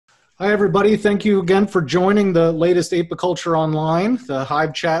Hi, everybody. Thank you again for joining the latest Apiculture Online, the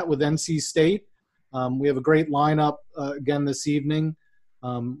Hive Chat with NC State. We have a great lineup again this evening.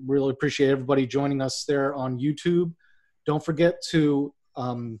 Really appreciate everybody joining us there on YouTube. Don't forget to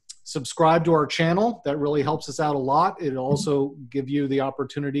subscribe to our channel. That really helps us out a lot. It'll also give you the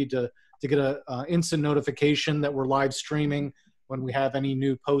opportunity to get an instant notification that we're live streaming when we have any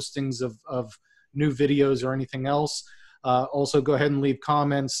new postings of new videos or anything else. Also, go ahead and leave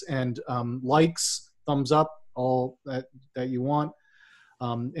comments and likes, thumbs up, all that you want.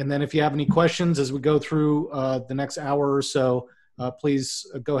 And then if you have any questions as we go through the next hour or so, please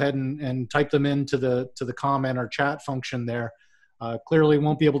go ahead and type them into the comment or chat function there. Clearly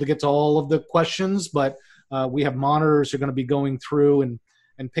won't be able to get to all of the questions, but we have monitors who are going to be going through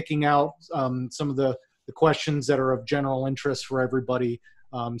and picking out some of the questions that are of general interest for everybody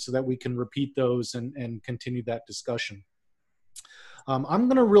so that we can repeat those and continue that discussion. I'm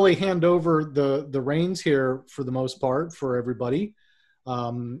going to really hand over the reins here for the most part for everybody.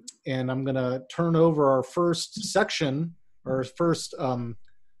 And I'm going to turn over our first section, or first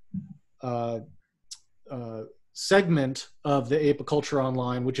segment of the Apiculture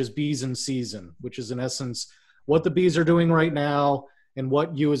Online, which is bees in season, which is in essence what the bees are doing right now and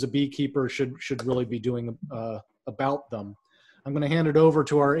what you as a beekeeper should really be doing about them. I'm going to hand it over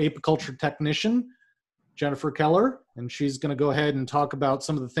to our apiculture technician, Jennifer Keller, and she's going to go ahead and talk about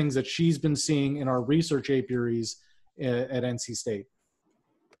some of the things that she's been seeing in our research apiaries at NC State.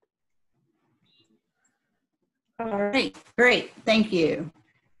 All right, great, thank you.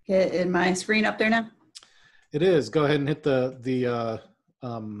 Is my screen up there now? It is. Go ahead and hit the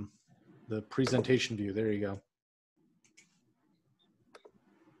presentation view. There you go.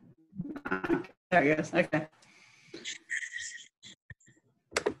 There it goes. Okay.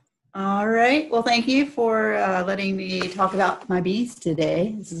 All right. Well, thank you for letting me talk about my bees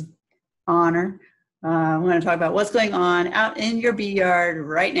today. This is an honor. I'm going to talk about what's going on out in your bee yard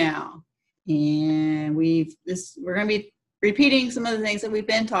right now. And we're going to be repeating some of the things that we've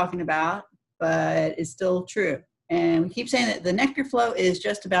been talking about, but it's still true. And we keep saying that the nectar flow is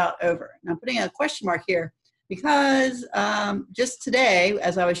just about over. And I'm putting a question mark here because just today,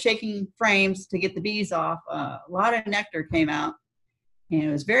 as I was shaking frames to get the bees off, a lot of nectar came out. And it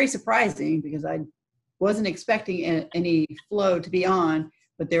was very surprising because I wasn't expecting any flow to be on,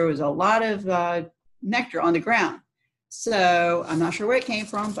 but there was a lot of nectar on the ground. So I'm not sure where it came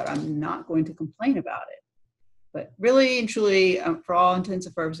from, but I'm not going to complain about it. But really and truly, for all intents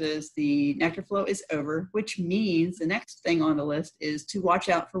and purposes, the nectar flow is over, which means the next thing on the list is to watch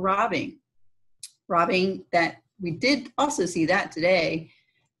out for robbing. Robbing, that we did also see that today.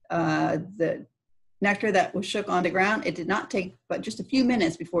 The nectar that was shook on the ground, it did not take but just a few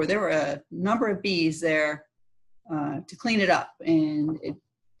minutes before there were a number of bees there to clean it up. And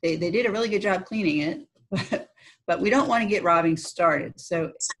they did a really good job cleaning it, but we don't want to get robbing started.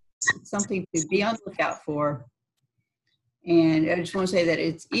 So it's something to be on the lookout for. And I just want to say that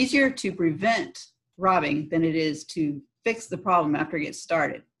it's easier to prevent robbing than it is to fix the problem after it gets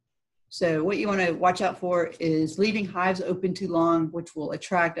started. So what you want to watch out for is leaving hives open too long, which will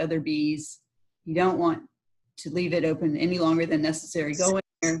attract other bees. You don't want to leave it open any longer than necessary. Go in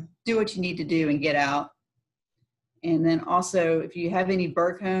there, do what you need to do, and get out. And then also, if you have any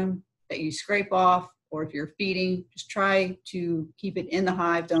burr comb that you scrape off, or if you're feeding, just try to keep it in the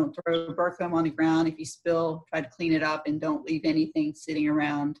hive. Don't throw burr comb on the ground. If you spill, try to clean it up, and don't leave anything sitting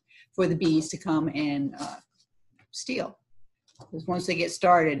around for the bees to come and steal. Because once they get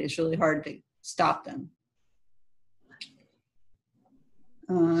started, it's really hard to stop them.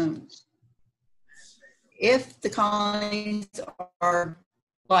 If the colonies are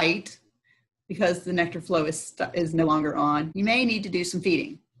light because the nectar flow is no longer on, you may need to do some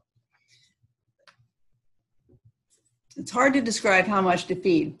feeding. It's hard to describe how much to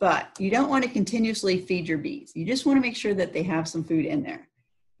feed, but you don't want to continuously feed your bees. You just want to make sure that they have some food in there.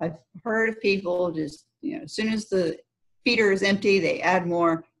 I've heard of people just, as soon as the feeder is empty, they add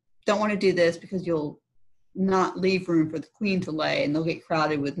more. Don't want to do this because you'll not leave room for the queen to lay, and they'll get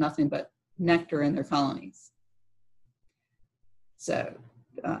crowded with nothing but nectar in their colonies. So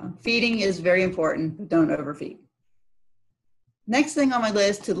feeding is very important, but don't overfeed. Next thing on my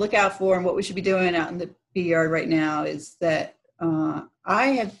list to look out for and what we should be doing out in the bee yard right now is that I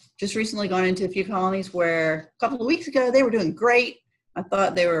have just recently gone into a few colonies where a couple of weeks ago they were doing great. I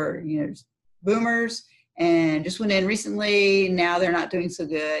thought they were boomers, and just went in recently. Now they're not doing so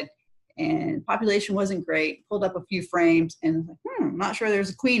good, and population wasn't great. Pulled up a few frames and I'm not sure there's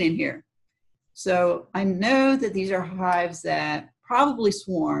a queen in here. So I know that these are hives that probably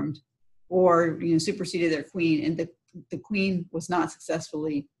swarmed or superseded their queen, and the the queen was not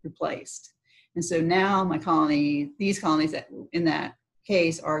successfully replaced. And so now my colony, these colonies that in that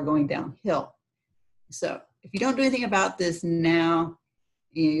case are going downhill. So if you don't do anything about this now,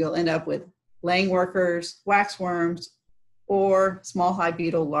 you'll end up with laying workers, waxworms, or small hive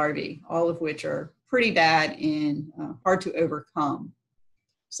beetle larvae, all of which are pretty bad and hard to overcome.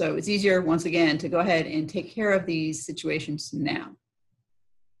 So it's easier, once again, to go ahead and take care of these situations now.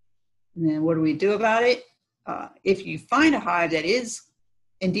 And then what do we do about it? If you find a hive that is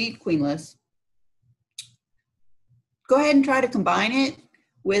indeed queenless, go ahead and try to combine it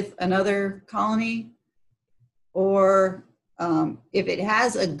with another colony, or if it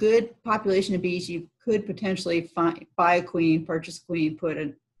has a good population of bees, you could potentially buy a queen, purchase a queen, put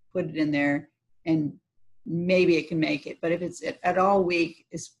it in there, and maybe it can make it. But if it's at all weak,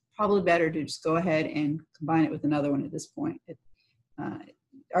 it's probably better to just go ahead and combine it with another one at this point.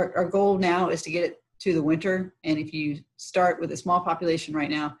 Our goal now is to get it to the winter, and if you start with a small population right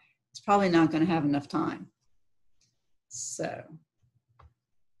now, it's probably not going to have enough time. So,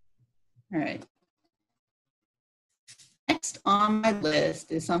 all right. Next on my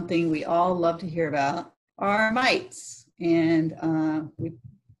list is something we all love to hear about, are mites. And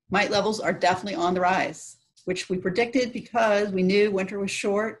mite levels are definitely on the rise, which we predicted because we knew winter was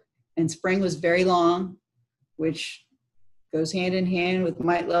short and spring was very long, which goes hand in hand with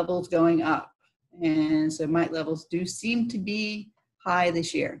mite levels going up. And so mite levels do seem to be high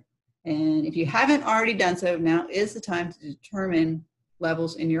this year. And if you haven't already done so, now is the time to determine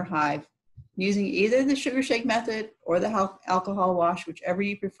levels in your hive using either the sugar shake method or the alcohol wash, whichever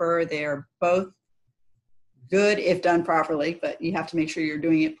you prefer. They are both good if done properly, but you have to make sure you're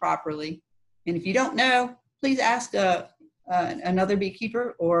doing it properly. And if you don't know, please ask another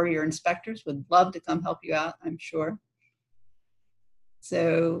beekeeper, or your inspectors would love to come help you out, I'm sure.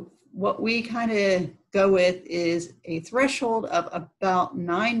 So what we kind of go with is a threshold of about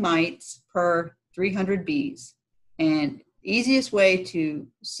 9 mites per 300 bees. And easiest way to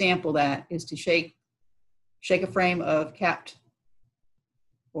sample that is to shake a frame of capped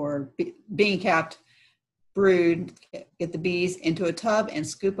or being capped brood, get the bees into a tub and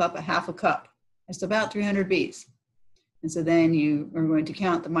scoop up a half a cup. That's about 300 bees. And so then you are going to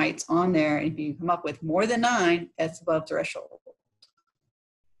count the mites on there. And if you come up with more than 9, that's above threshold.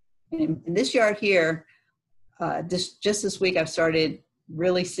 And in this yard here, just this week, I've started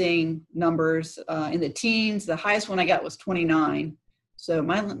really seeing numbers in the teens. The highest one I got was 29. So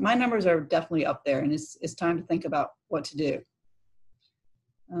my numbers are definitely up there, and it's time to think about what to do.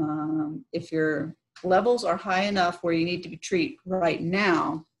 If your levels are high enough where you need to treat right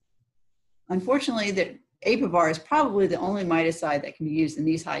now, unfortunately, the Apivar is probably the only miticide that can be used in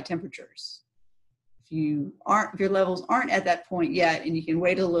these high temperatures. If your levels aren't at that point yet, and you can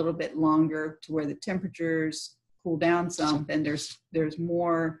wait a little bit longer to where the temperatures cool down some, then there's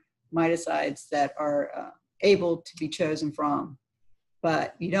more miticides that are able to be chosen from.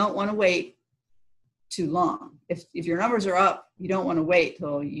 But you don't want to wait too long. If your numbers are up, you don't want to wait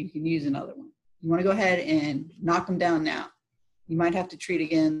till you can use another one. You want to go ahead and knock them down now. You might have to treat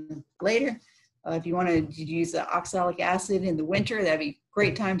again later. If you want to use the oxalic acid in the winter, that'd be a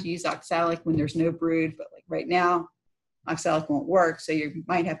great time to use oxalic when there's no brood. But like right now, oxalic won't work, so you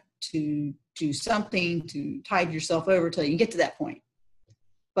might have to do something to tide yourself over till you get to that point.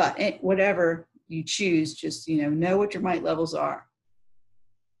 But whatever you choose, just know what your mite levels are.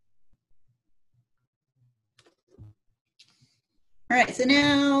 All right, so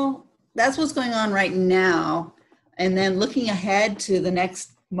now that's what's going on right now. And then looking ahead to the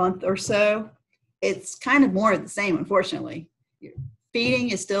next month or so, it's kind of more of the same, unfortunately. Your feeding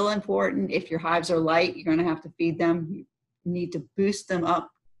is still important. If your hives are light, you're going to have to feed them. You need to boost them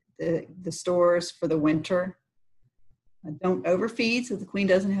up the stores for the winter. Don't overfeed so the queen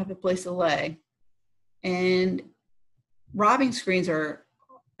doesn't have a place to lay. And robbing screens are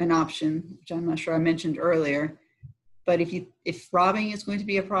an option, which I'm not sure I mentioned earlier. But if robbing is going to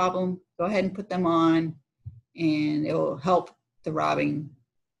be a problem, go ahead and put them on, and it will help the robbing.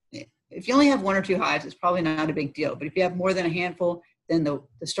 If you only have 1 or 2 hives, it's probably not a big deal. But if you have more than a handful, then the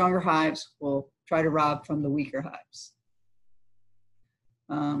stronger hives will try to rob from the weaker hives.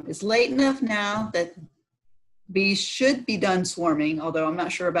 It's late enough now that bees should be done swarming, although I'm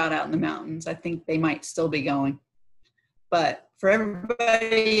not sure about out in the mountains. I think they might still be going. But for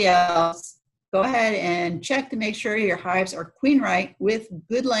everybody else, go ahead and check to make sure your hives are queen right with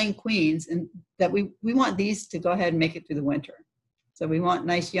good laying queens, and that we want these to go ahead and make it through the winter. So we want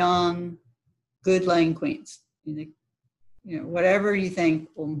nice, young, good laying queens. Whatever you think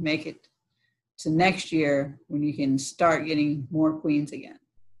will make it to next year when you can start getting more queens again.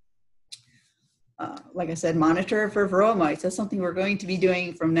 like I said, monitor for varroa mites. That's something we're going to be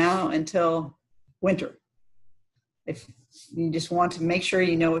doing from now until winter. If you just want to make sure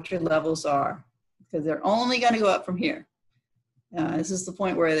you know what your levels are, because they're only going to go up from here. This is the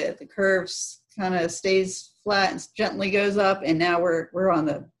point where the curves kind of stays flat and gently goes up, and now we're on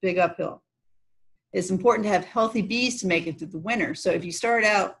the big uphill. It's important to have healthy bees to make it through the winter. So if you start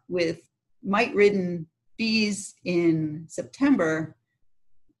out with mite-ridden bees in September,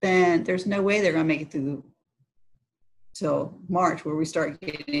 then there's no way they're going to make it through till March, where we start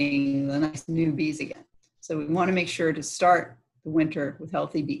getting the nice new bees again. So we want to make sure to start the winter with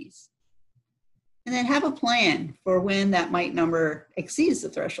healthy bees. And then have a plan for when that mite number exceeds the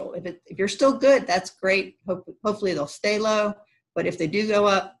threshold. If you're still good, that's great. Hopefully they'll stay low. But if they do go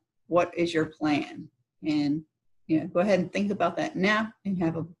up, what is your plan? And go ahead and think about that now, and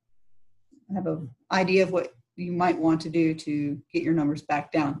have an idea of what you might want to do to get your numbers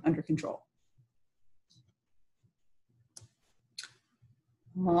back down under control.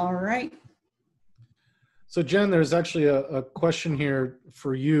 All right. So Jen, there's actually a question here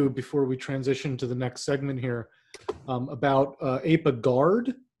for you before we transition to the next segment here about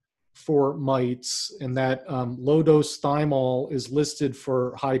APA-GARD for mites, and that low-dose thymol is listed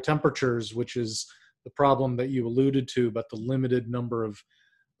for high temperatures, which is the problem that you alluded to about the limited number of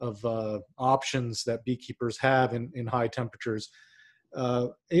options that beekeepers have in high temperatures.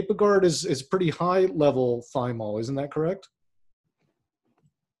 APA-GARD is pretty high level thymol, isn't that correct?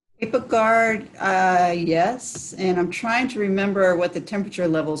 APA-GARD, yes, and I'm trying to remember what the temperature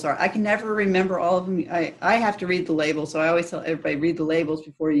levels are. I can never remember all of them. I have to read the labels, so I always tell everybody read the labels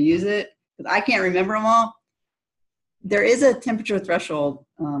before you use it, because I can't remember them all. There is a temperature threshold,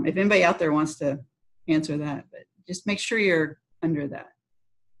 if anybody out there wants to answer that, but just make sure you're under that.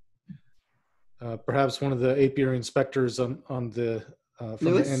 Perhaps one of the apiary inspectors from the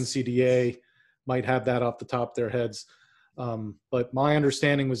NCDA might have that off the top of their heads. But my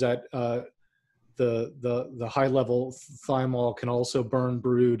understanding was that the high level thymol can also burn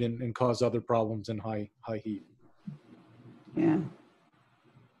brood and cause other problems in high heat. Yeah.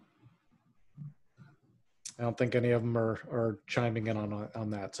 I don't think any of them are chiming in on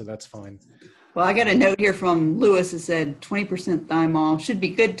that, so that's fine. Well, I got a note here from Lewis that said 20% thymol should be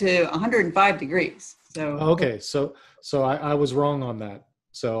good to 105 degrees. So okay, so I was wrong on that.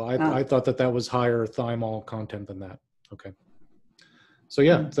 So I thought that was higher thymol content than that. Okay. So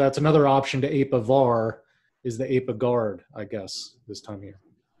yeah, that's another option to APA-VAR is the APA-GARD, I guess, this time of year.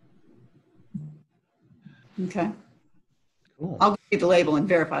 Okay. Cool. I'll give you the label and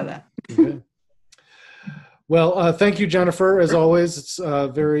verify that. Okay. Well, thank you, Jennifer. As always, it's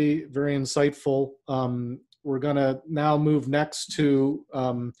very, very insightful. We're going to now move next to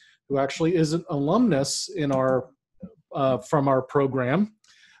who actually is an alumnus in our from our program,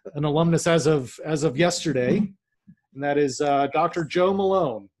 an alumnus as of yesterday. And that is Dr. Joe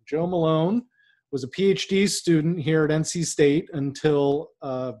Malone. Joe Malone was a PhD student here at NC State until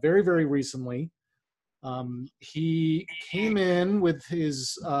very, very recently. He came in with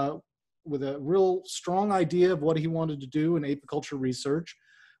his with a real strong idea of what he wanted to do in apiculture research,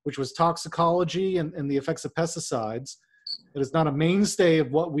 which was toxicology and the effects of pesticides. It is not a mainstay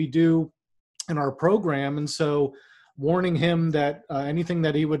of what we do in our program, and so warning him that anything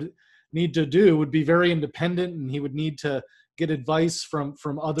that he would need to do would be very independent, and he would need to get advice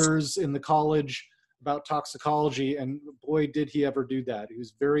from others in the college about toxicology. And boy, did he ever do that. He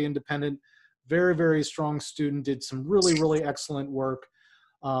was very independent, very, very strong student, did some really, really excellent work.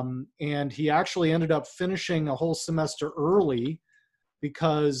 And he actually ended up finishing a whole semester early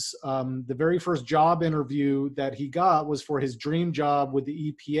because the very first job interview that he got was for his dream job with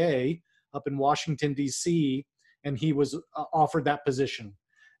the EPA up in Washington, D.C., and he was offered that position.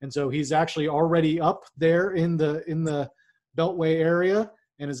 And so he's actually already up there in the Beltway area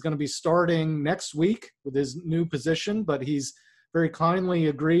and is going to be starting next week with his new position. But he's very kindly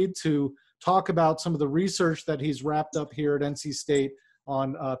agreed to talk about some of the research that he's wrapped up here at NC State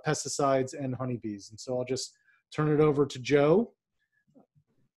on pesticides and honeybees. And so I'll just turn it over to Joe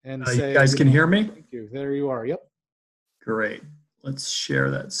and say, you guys can hear me? Thank you. There you are. Yep. Great. Let's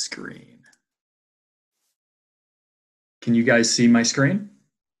share that screen. Can you guys see my screen?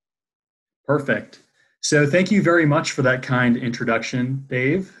 Perfect. So thank you very much for that kind introduction,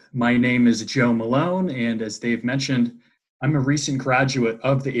 Dave. My name is Joe Malone, and as Dave mentioned, I'm a recent graduate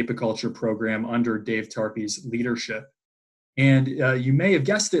of the apiculture program under Dave Tarpey's leadership. And you may have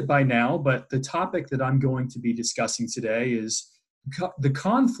guessed it by now, but the topic that I'm going to be discussing today is the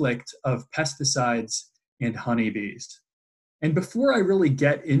conflict of pesticides and honeybees. And before I really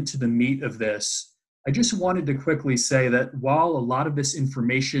get into the meat of this, I just wanted to quickly say that while a lot of this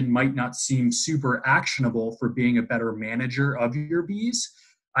information might not seem super actionable for being a better manager of your bees,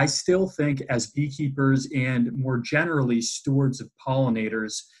 I still think as beekeepers and more generally stewards of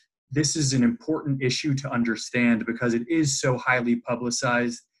pollinators, this is an important issue to understand because it is so highly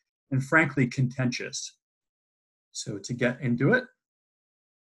publicized and frankly contentious. So to get into it,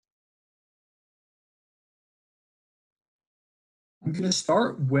 I'm going to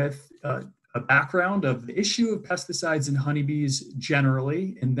start with a background of the issue of pesticides in honeybees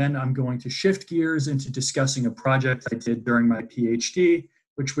generally, and then I'm going to shift gears into discussing a project I did during my PhD,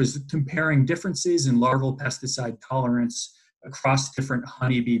 which was comparing differences in larval pesticide tolerance across different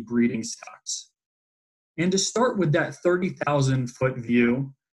honeybee breeding stocks. And to start with that 30,000-foot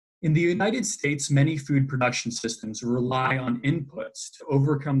view, in the United States, many food production systems rely on inputs to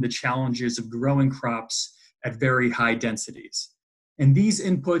overcome the challenges of growing crops at very high densities. And these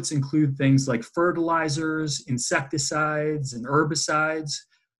inputs include things like fertilizers, insecticides, and herbicides,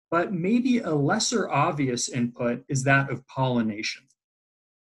 but maybe a lesser obvious input is that of pollination.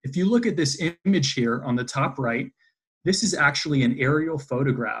 If you look at this image here on the top right, this is actually an aerial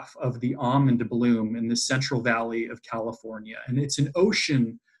photograph of the almond bloom in the Central Valley of California, and it's an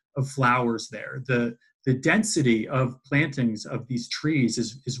ocean of flowers there. The density of plantings of these trees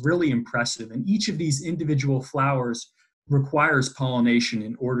is really impressive, and each of these individual flowers requires pollination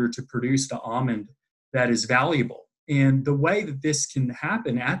in order to produce the almond that is valuable. And the way that this can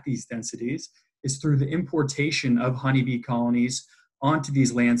happen at these densities is through the importation of honeybee colonies onto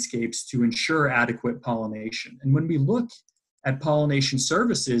these landscapes to ensure adequate pollination. And when we look at pollination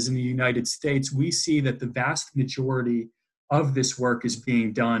services in the United States, we see that the vast majority of this work is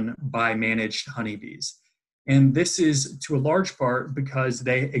being done by managed honeybees. And this is to a large part because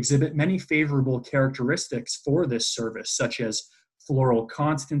they exhibit many favorable characteristics for this service, such as floral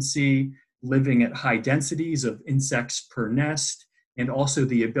constancy, living at high densities of insects per nest, and also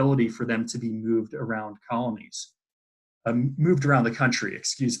the ability for them to be moved around the country,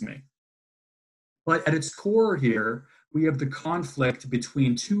 excuse me. But at its core here, we have the conflict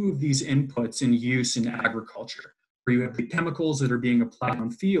between two of these inputs in use in agriculture, where you have the chemicals that are being applied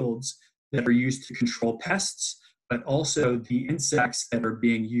on fields that are used to control pests, but also the insects that are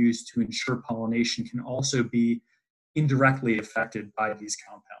being used to ensure pollination can also be indirectly affected by these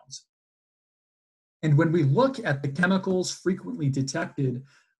compounds. And when we look at the chemicals frequently detected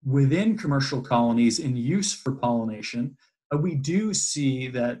within commercial colonies in use for pollination, we do see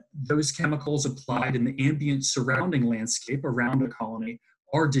that those chemicals applied in the ambient surrounding landscape around a colony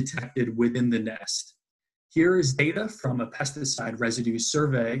are detected within the nest. Here is data from a pesticide residue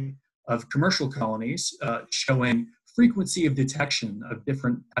survey of commercial colonies showing frequency of detection of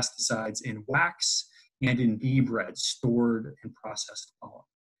different pesticides in wax and in bee bread stored and processed pollen.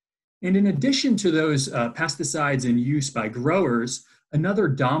 And in addition to those pesticides in use by growers, another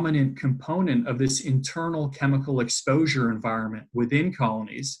dominant component of this internal chemical exposure environment within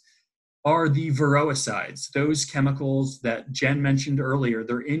colonies are the varroicides, those chemicals that Jen mentioned earlier.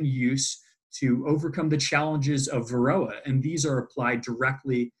 They're in use to overcome the challenges of varroa, and these are applied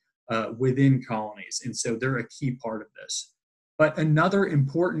directly within colonies, and so they're a key part of this. But another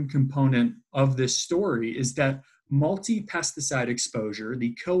important component of this story is that multi-pesticide exposure,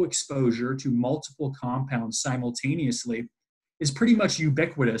 the co-exposure to multiple compounds simultaneously, is pretty much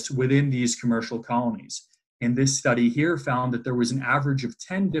ubiquitous within these commercial colonies. And this study here found that there was an average of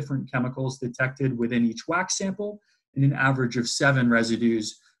 10 different chemicals detected within each wax sample and an average of 7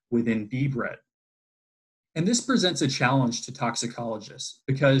 residues within bee bread. And this presents a challenge to toxicologists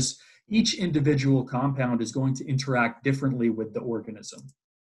because each individual compound is going to interact differently with the organism.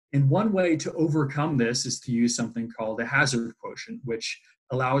 And one way to overcome this is to use something called a hazard quotient, which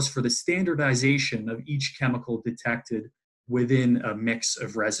allows for the standardization of each chemical detected within a mix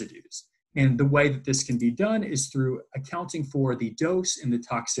of residues. And the way that this can be done is through accounting for the dose and the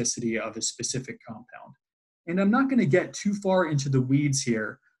toxicity of a specific compound. And I'm not going to get too far into the weeds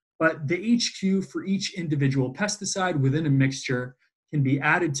here, but the HQ for each individual pesticide within a mixture can be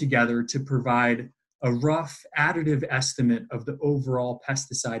added together to provide a rough additive estimate of the overall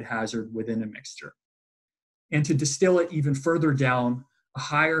pesticide hazard within a mixture. And to distill it even further down, a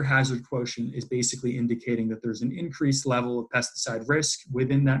higher hazard quotient is basically indicating that there's an increased level of pesticide risk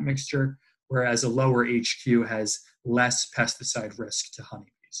within that mixture, whereas a lower HQ has less pesticide risk to honeybees.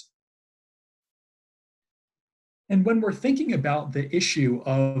 And when we're thinking about the issue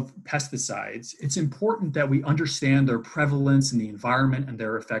of pesticides, it's important that we understand their prevalence in the environment and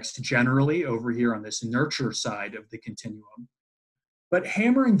their effects generally over here on this nurture side of the continuum. But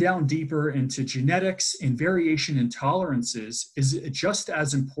hammering down deeper into genetics and variation in tolerances is just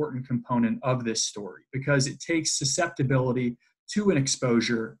as important component of this story, because it takes susceptibility to an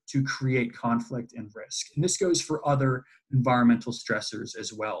exposure to create conflict and risk. And this goes for other environmental stressors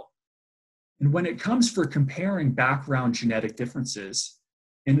as well. And when it comes for comparing background genetic differences,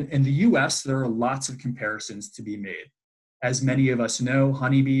 in the US, there are lots of comparisons to be made. As many of us know,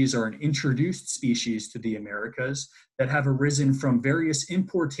 honeybees are an introduced species to the Americas that have arisen from various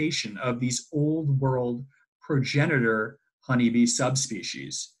importation of these old world progenitor honeybee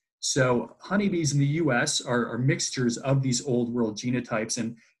subspecies. So honeybees in the US are mixtures of these old world genotypes,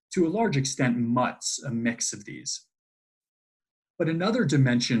 and to a large extent, mutts, a mix of these. But another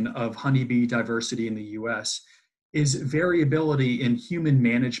dimension of honeybee diversity in the US is variability in human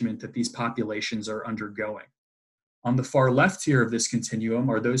management that these populations are undergoing. On the far left here of this continuum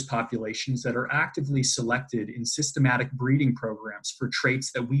are those populations that are actively selected in systematic breeding programs for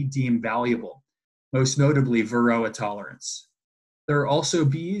traits that we deem valuable, most notably Varroa tolerance. There are also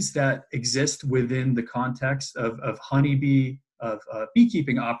bees that exist within the context of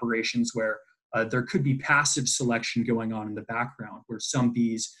beekeeping operations where there could be passive selection going on in the background, where some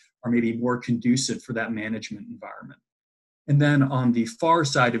bees are maybe more conducive for that management environment. And then on the far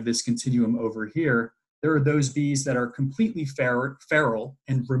side of this continuum over here, there are those bees that are completely feral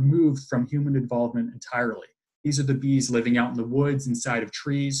and removed from human involvement entirely. These are the bees living out in the woods, inside of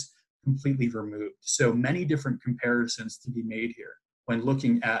trees, completely removed. So many different comparisons to be made here when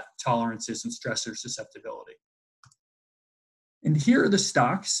looking at tolerances and stressor susceptibility. And here are the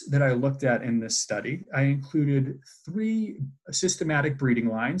stocks that I looked at in this study. I included 3 systematic breeding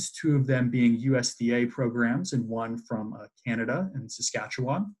lines, 2 of them being USDA programs and 1 from Canada and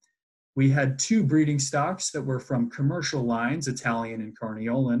Saskatchewan. We had 2 breeding stocks that were from commercial lines, Italian and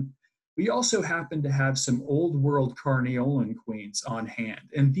Carniolan. We also happened to have some old world Carniolan queens on hand.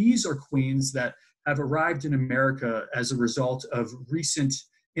 And these are queens that have arrived in America as a result of recent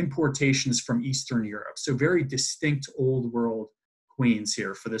importations from Eastern Europe. So very distinct old world queens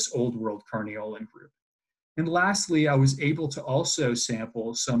here for this old world Carniolan group. And lastly, I was able to also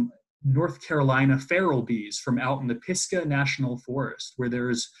sample some North Carolina feral bees from out in the Pisgah National Forest, where there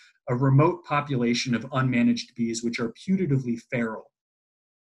is a remote population of unmanaged bees which are putatively feral.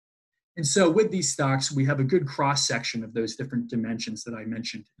 And so with these stocks, we have a good cross-section of those different dimensions that I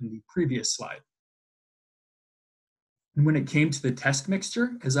mentioned in the previous slide. And when it came to the test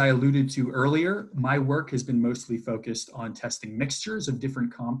mixture, as I alluded to earlier, my work has been mostly focused on testing mixtures of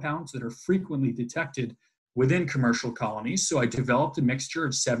different compounds that are frequently detected within commercial colonies. So I developed a mixture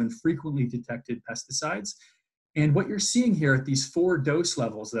of 7 frequently detected pesticides. And what you're seeing here at these 4 dose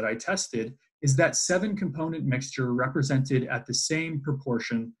levels that I tested is that 7-component mixture represented at the same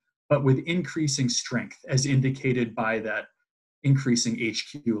proportion, but with increasing strength, as indicated by that increasing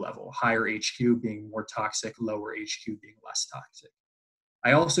HQ level, higher HQ being more toxic, lower HQ being less toxic.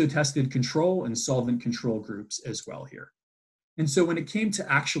 I also tested control and solvent control groups as well here. And so when it came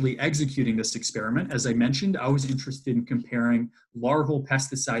to actually executing this experiment, as I mentioned, I was interested in comparing larval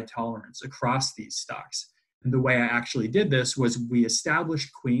pesticide tolerance across these stocks. And the way I actually did this was we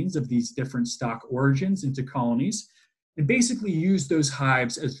established queens of these different stock origins into colonies and basically used those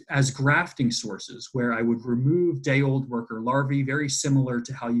hives as grafting sources, where I would remove day-old worker larvae, very similar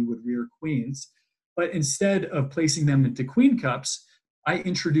to how you would rear queens. But instead of placing them into queen cups, I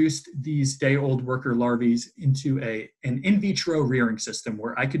introduced these day-old worker larvae into an in vitro rearing system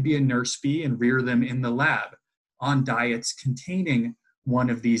where I could be a nurse bee and rear them in the lab on diets containing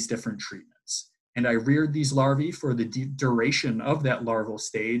one of these different treatments. And I reared these larvae for the duration of that larval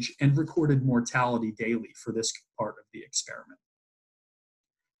stage and recorded mortality daily for this part of the experiment.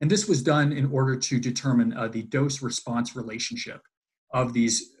 And this was done in order to determine the dose-response relationship of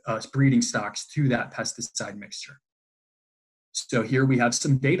these breeding stocks to that pesticide mixture. So here we have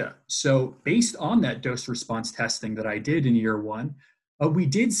some data. So based on that dose-response testing that I did in year 1, we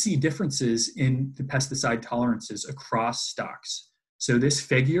did see differences in the pesticide tolerances across stocks. So this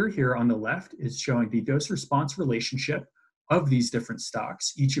figure here on the left is showing the dose-response relationship of these different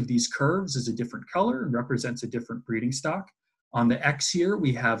stocks. Each of these curves is a different color and represents a different breeding stock. On the X here,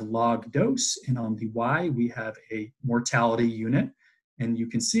 we have log dose, and on the Y, we have a mortality unit. And you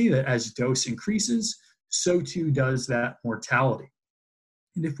can see that as dose increases, so too does that mortality.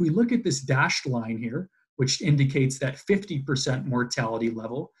 And if we look at this dashed line here, which indicates that 50% mortality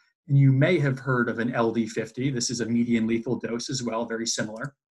level, and you may have heard of an LD50. This is a median lethal dose as well, very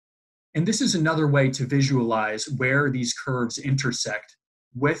similar. And this is another way to visualize where these curves intersect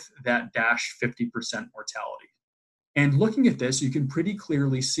with that dash 50% mortality. And looking at this, you can pretty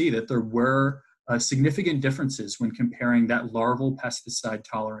clearly see that there were significant differences when comparing that larval pesticide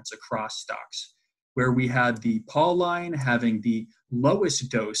tolerance across stocks, where we had the Paul line having the lowest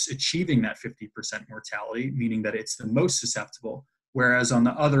dose achieving that 50% mortality, meaning that it's the most susceptible, whereas on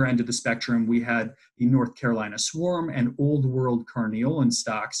the other end of the spectrum, we had the North Carolina swarm and Old World carniolan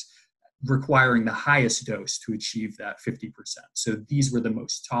stocks requiring the highest dose to achieve that 50%. So these were the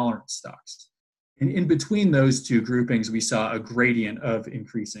most tolerant stocks. And in between those two groupings, we saw a gradient of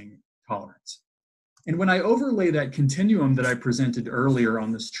increasing tolerance. And when I overlay that continuum that I presented earlier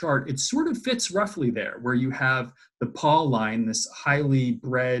on this chart, it sort of fits roughly there, where you have the Paul line, this highly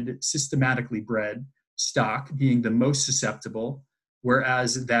bred, systematically bred stock being the most susceptible,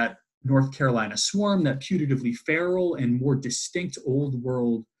 whereas that North Carolina swarm, that putatively feral and more distinct Old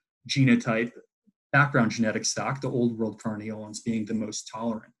World genotype background genetic stock, the Old World carniolans, being the most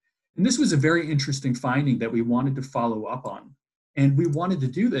tolerant. And this was a very interesting finding that we wanted to follow up on. And we wanted to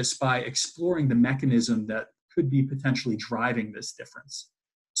do this by exploring the mechanism that could be potentially driving this difference.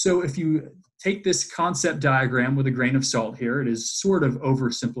 So if you take this concept diagram with a grain of salt here, it is sort of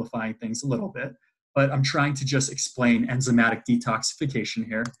oversimplifying things a little bit, but I'm trying to just explain enzymatic detoxification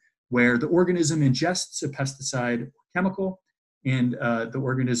here, where the organism ingests a pesticide or chemical, and the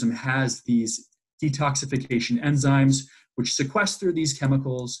organism has these detoxification enzymes which sequester these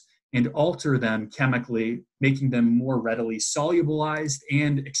chemicals and alter them chemically, making them more readily solubilized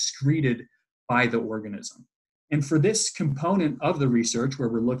and excreted by the organism. And for this component of the research, where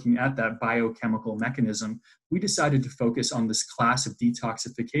we're looking at that biochemical mechanism, we decided to focus on this class of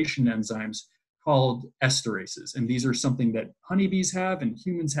detoxification enzymes called esterases. And these are something that honeybees have, and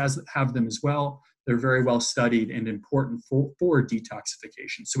humans have them as well. They're very well studied and important for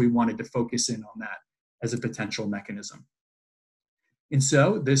detoxification. So we wanted to focus in on that as a potential mechanism. And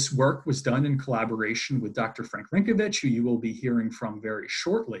so this work was done in collaboration with Dr. Frank Rinkevich, who you will be hearing from very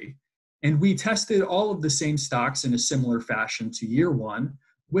shortly. And we tested all of the same stocks in a similar fashion to year one,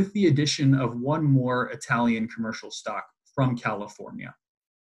 with the addition of one more Italian commercial stock from California.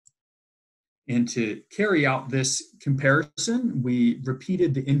 And to carry out this comparison, we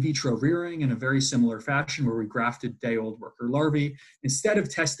repeated the in vitro rearing in a very similar fashion, where we grafted day-old worker larvae. Instead of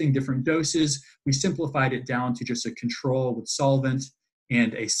testing different doses, we simplified it down to just a control with solvent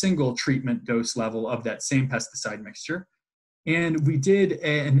and a single treatment dose level of that same pesticide mixture. And we did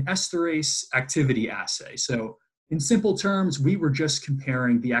an esterase activity assay. So in simple terms, we were just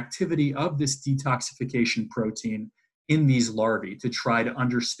comparing the activity of this detoxification protein in these larvae to try to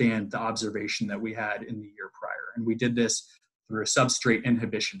understand the observation that we had in the year prior. And we did this through a substrate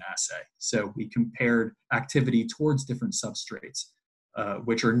inhibition assay. So we compared activity towards different substrates,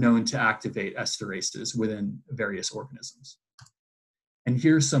 which are known to activate esterases within various organisms. And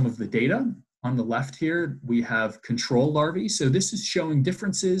here's some of the data. On the left here, we have control larvae. So this is showing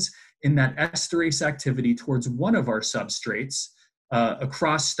differences in that esterase activity towards one of our substrates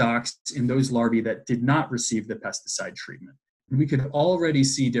across stocks in those larvae that did not receive the pesticide treatment. And we could already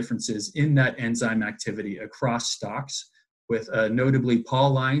see differences in that enzyme activity across stocks, with notably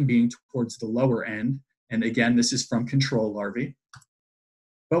Paul line being towards the lower end. And again, this is from control larvae.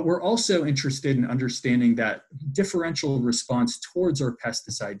 But we're also interested in understanding that differential response towards our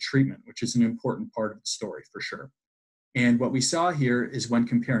pesticide treatment, which is an important part of the story for sure. And what we saw here is when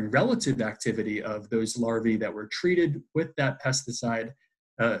comparing relative activity of those larvae that were treated with that pesticide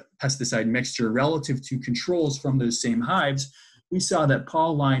mixture relative to controls from those same hives, we saw that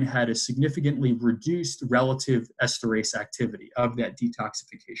Paul line had a significantly reduced relative esterase activity of that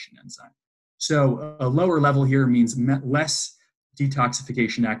detoxification enzyme. So a lower level here means less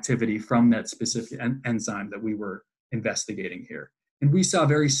detoxification activity from that specific enzyme that we were investigating here. And we saw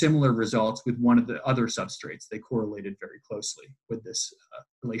very similar results with one of the other substrates. They correlated very closely with this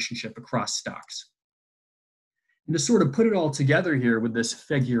relationship across stocks. And to sort of put it all together here with this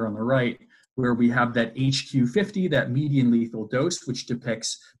figure on the right, where we have that HQ50, that median lethal dose, which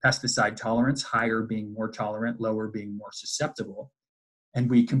depicts pesticide tolerance, higher being more tolerant, lower being more susceptible. And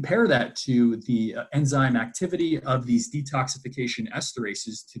we compare that to the enzyme activity of these detoxification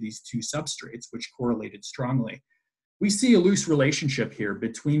esterases to these two substrates, which correlated strongly. We see a loose relationship here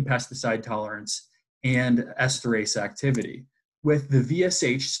between pesticide tolerance and esterase activity, with the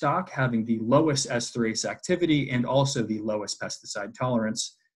VSH stock having the lowest esterase activity and also the lowest pesticide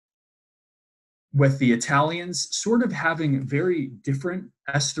tolerance, with the Italians sort of having very different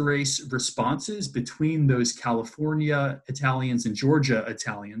esterase responses between those California Italians and Georgia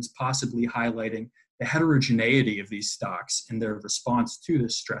Italians, possibly highlighting the heterogeneity of these stocks in their response to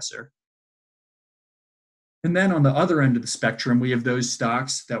this stressor. And then on the other end of the spectrum, we have those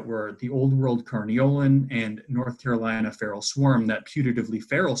stocks that were the Old World carniolan and North Carolina feral swarm, that putatively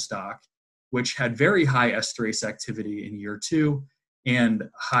feral stock, which had very high esterase activity in year 2 and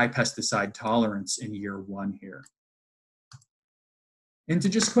high pesticide tolerance in year 1 here. And to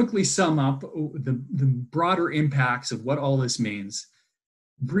just quickly sum up the broader impacts of what all this means,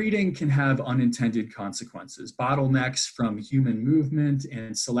 breeding can have unintended consequences. Bottlenecks from human movement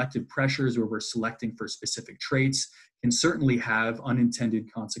and selective pressures where we're selecting for specific traits can certainly have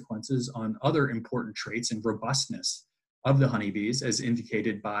unintended consequences on other important traits and robustness of the honeybees, as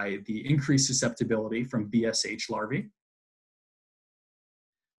indicated by the increased susceptibility from BSH larvae.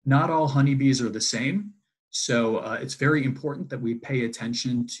 Not all honeybees are the same. So it's very important that we pay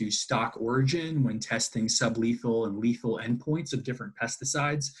attention to stock origin when testing sublethal and lethal endpoints of different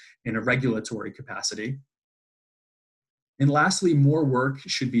pesticides in a regulatory capacity. And lastly, more work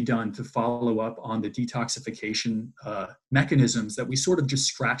should be done to follow up on the detoxification mechanisms that we sort of just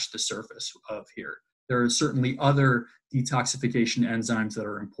scratched the surface of here. There are certainly other detoxification enzymes that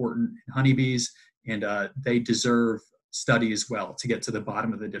are important in honeybees, and they deserve study as well to get to the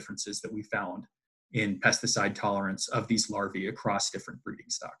bottom of the differences that we found in pesticide tolerance of these larvae across different breeding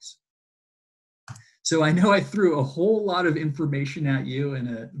stocks. So I know I threw a whole lot of information at you in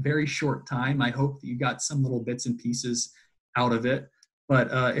a very short time. I hope that you got some little bits and pieces out of it.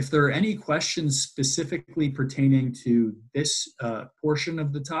 But if there are any questions specifically pertaining to this portion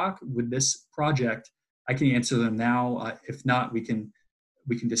of the talk with this project, I can answer them now. If not, we can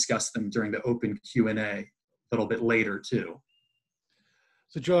discuss them during the open Q&A a little bit later too.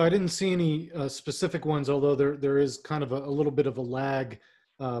 So Joe, I didn't see any specific ones, although there is kind of a little bit of a lag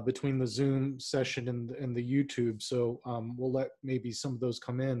between the Zoom session and the YouTube. So we'll let maybe some of those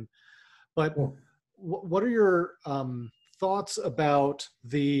come in. But what are your thoughts about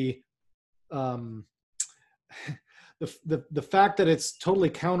the fact that it's totally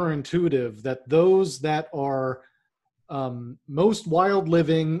counterintuitive that those that are most wild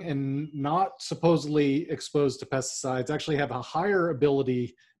living and not supposedly exposed to pesticides actually have a higher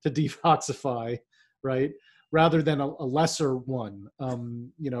ability to detoxify, right? Rather than a lesser one.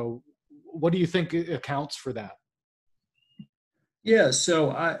 What do you think accounts for that? Yeah,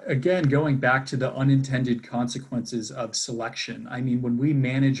 so again, going back to the unintended consequences of selection. I mean, when we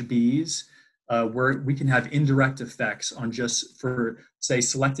manage bees, we can have indirect effects on just for, say,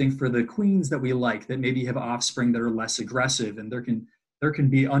 selecting for the queens that we like that maybe have offspring that are less aggressive, and there can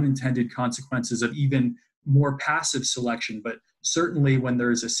be unintended consequences of even more passive selection. But certainly when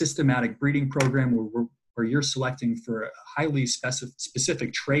there's a systematic breeding program where you're selecting for a highly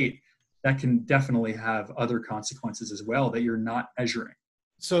specific trait, that can definitely have other consequences as well that you're not measuring.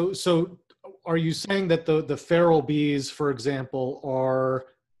 So are you saying that the feral bees, for example, are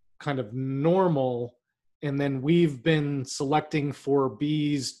kind of normal, and then we've been selecting for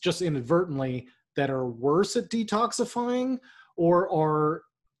bees just inadvertently that are worse at detoxifying? Or are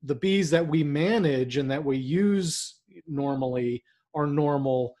the bees that we manage and that we use normally are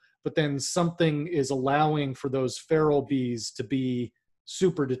normal, but then something is allowing for those feral bees to be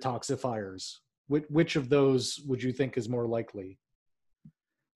super detoxifiers? Which of those would you think is more likely?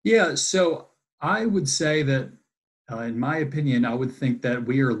 Yeah, so I would say that in my opinion, I would think that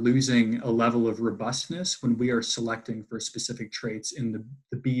we are losing a level of robustness when we are selecting for specific traits in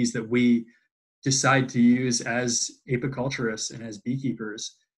the bees that we decide to use as apiculturists and as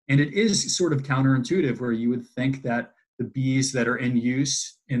beekeepers. And it is sort of counterintuitive, where you would think that the bees that are in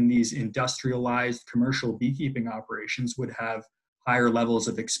use in these industrialized commercial beekeeping operations would have higher levels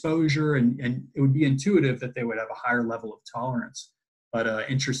of exposure, and it would be intuitive that they would have a higher level of tolerance. But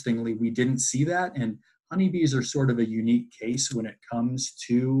interestingly, we didn't see that. And honeybees are sort of a unique case when it comes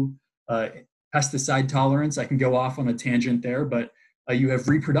to pesticide tolerance. I can go off on a tangent there, but you have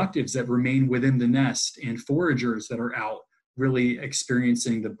reproductives that remain within the nest and foragers that are out really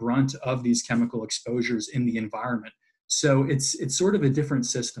experiencing the brunt of these chemical exposures in the environment. So it's sort of a different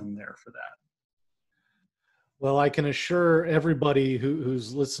system there for that. Well, I can assure everybody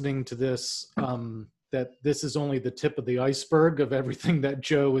who's listening to this that this is only the tip of the iceberg of everything that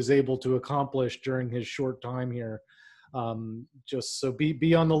Joe was able to accomplish during his short time here. Just so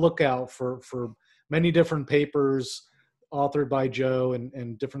be on the lookout for many different papers authored by Joe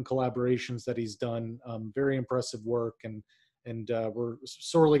and different collaborations that he's done. Very impressive work, and we're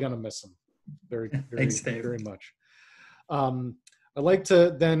sorely going to miss him very Thanks, Dave. very much. I'd like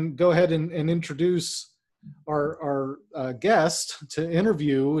to then go ahead and introduce our guest to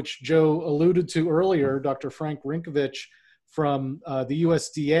interview, which Joe alluded to earlier, Dr. Frank Rinkevich from the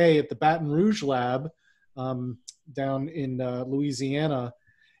USDA at the Baton Rouge lab down in Louisiana.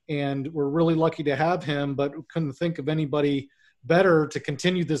 And we're really lucky to have him, but couldn't think of anybody better to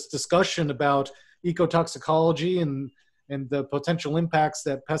continue this discussion about ecotoxicology and and the potential impacts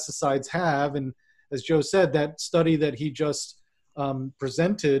that pesticides have. And as Joe said, that study that he just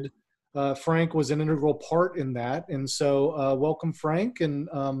presented, Frank was an integral part in that. And so welcome, Frank, and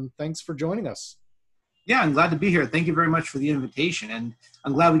thanks for joining us. Yeah, I'm glad to be here. Thank you very much for the invitation. And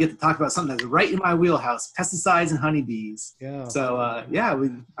I'm glad we get to talk about something that's right in my wheelhouse, pesticides and honeybees. Yeah. So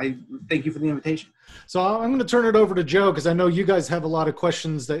I thank you for the invitation. So I'm going to turn it over to Joe, because I know you guys have a lot of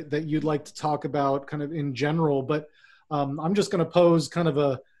questions that you'd like to talk about kind of in general, but I'm just going to pose kind of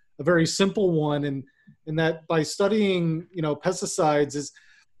a very simple one, in that by studying, pesticides is,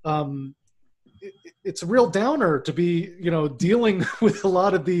 it's a real downer to be, dealing with a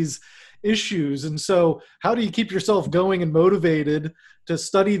lot of these issues. And so how do you keep yourself going and motivated to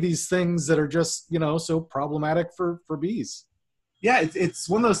study these things that are just, so problematic for bees? Yeah, it's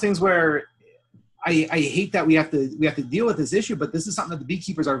one of those things where I hate that we have to deal with this issue, but this is something that the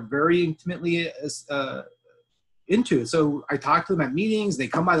beekeepers are very intimately into. So I talk to them at meetings, they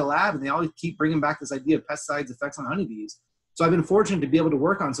come by the lab, and they always keep bringing back this idea of pesticides effects on honeybees. So I've been fortunate to be able to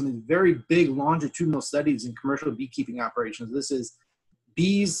work on some of these very big longitudinal studies in commercial beekeeping operations. This is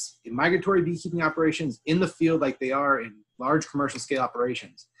bees in migratory beekeeping operations in the field like they are in large commercial scale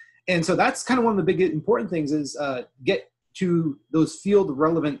operations. And so that's kind of one of the big important things is get to those field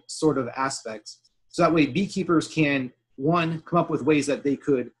relevant sort of aspects. So that way beekeepers can, one, come up with ways that they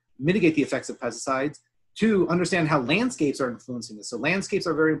could mitigate the effects of pesticides, two, understand how landscapes are influencing this. So landscapes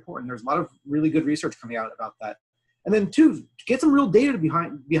are very important. There's a lot of really good research coming out about that. And then two, get some real data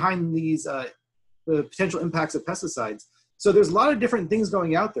behind these the potential impacts of pesticides. So there's a lot of different things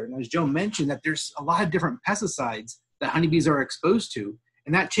going out there. And as Joe mentioned, that there's a lot of different pesticides that honeybees are exposed to.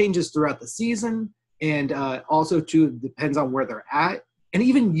 And that changes throughout the season. And also too, depends on where they're at. And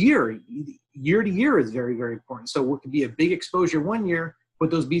even year to year is very, very important. So it could be a big exposure one year,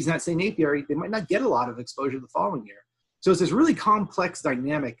 but those bees in that same apiary, they might not get a lot of exposure the following year. So it's this really complex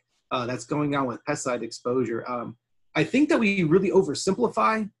dynamic that's going on with pesticide exposure. I think that we really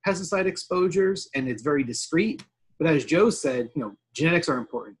oversimplify pesticide exposures, and it's very discrete. But as Joe said, genetics are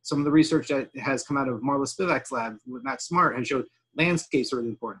important. Some of the research that has come out of Marla Spivak's lab with Matt Smart has showed landscapes are really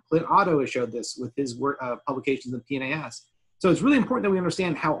important. Clint Otto has showed this with his work, publications in PNAS. So it's really important that we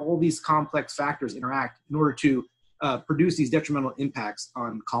understand how all these complex factors interact in order to produce these detrimental impacts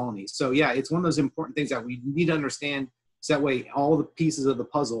on colonies. So yeah, it's one of those important things that we need to understand, so that way all the pieces of the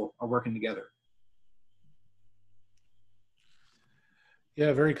puzzle are working together.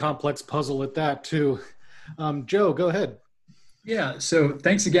 Yeah, very complex puzzle at that too. Joe, go ahead. Yeah, so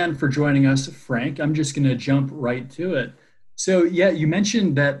thanks again for joining us, Frank. I'm just going to jump right to it. So yeah, you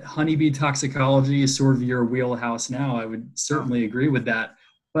mentioned that honeybee toxicology is sort of your wheelhouse now. I would certainly agree with that.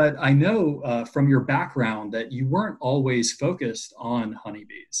 But I know from your background that you weren't always focused on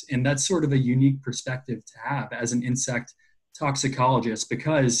honeybees. And that's sort of a unique perspective to have as an insect toxicologist,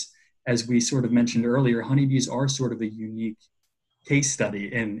 because as we sort of mentioned earlier, honeybees are sort of a unique case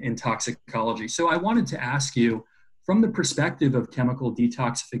study in toxicology. So I wanted to ask you, from the perspective of chemical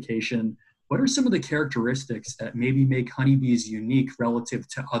detoxification, what are some of the characteristics that maybe make honeybees unique relative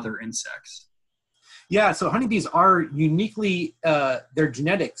to other insects? Yeah, so honeybees are uniquely, their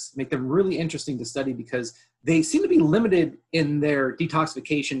genetics make them really interesting to study because they seem to be limited in their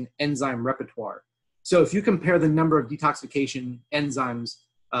detoxification enzyme repertoire. So if you compare the number of detoxification enzymes,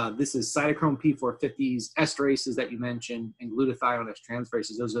 this is cytochrome P450s, esterases that you mentioned, and glutathione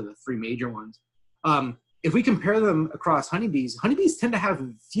transferases. Those are the three major ones. If we compare them across honeybees tend to have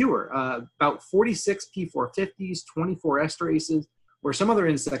fewer, about 46 P450s, 24 esterases, where some other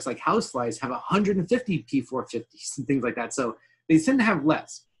insects like houseflies have 150 P450s and things like that. So they tend to have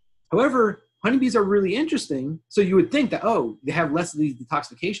less. However, honeybees are really interesting. So you would think that, oh, they have less of these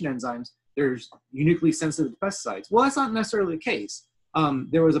detoxification enzymes, they're uniquely sensitive to pesticides. Well, that's not necessarily the case.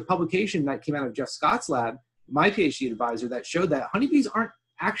 There was a publication that came out of Jeff Scott's lab, my PhD advisor, that showed that honeybees aren't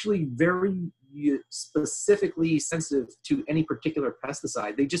actually very specifically sensitive to any particular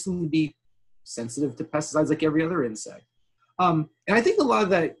pesticide. They just need to be sensitive to pesticides like every other insect. And I think a lot of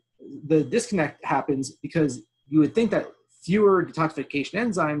that, the disconnect happens because you would think that fewer detoxification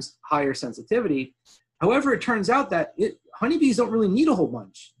enzymes, higher sensitivity. However, it turns out that honeybees don't really need a whole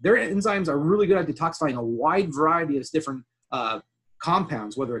bunch. Their enzymes are really good at detoxifying a wide variety of different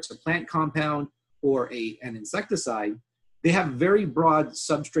compounds, whether it's a plant compound or an insecticide. They have very broad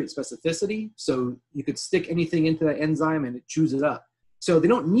substrate specificity, so you could stick anything into that enzyme and it chews it up. So they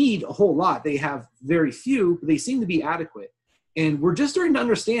don't need a whole lot. They have very few, but they seem to be adequate. And we're just starting to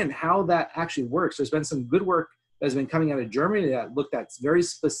understand how that actually works. There's been some good work that has been coming out of Germany that looked at very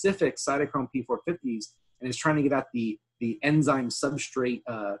specific cytochrome P450s and is trying to get at the enzyme substrate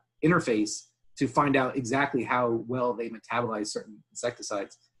interface to find out exactly how well they metabolize certain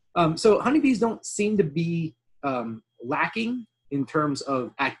insecticides. So honeybees don't seem to be lacking in terms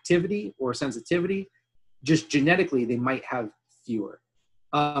of activity or sensitivity. Just genetically, they might have fewer.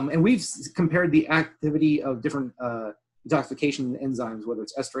 And we've compared the activity of different detoxification enzymes, whether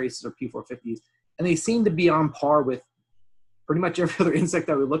it's esterases or P450s, and they seem to be on par with pretty much every other insect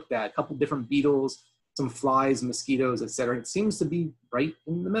that we looked at. A couple different beetles, some flies, mosquitoes, etc. It seems to be right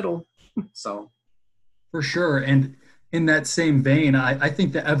in the middle. So, for sure. And in that same vein, I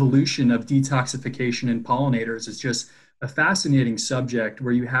think the evolution of detoxification in pollinators is just a fascinating subject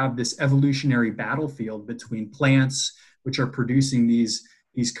where you have this evolutionary battlefield between plants, which are producing these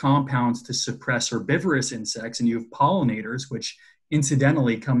compounds to suppress herbivorous insects, and you have pollinators, which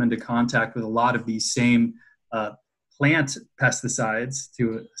incidentally come into contact with a lot of these same plant pesticides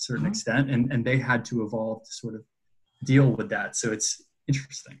to a certain extent, and they had to evolve to sort of deal with that. So it's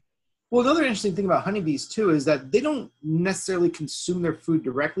interesting. Well, another interesting thing about honeybees too is that they don't necessarily consume their food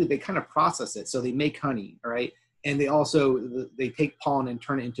directly. They kind of process it. So they make honey, all right? And they take pollen and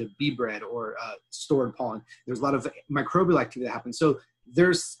turn it into bee bread or stored pollen. There's a lot of microbial activity that happens. So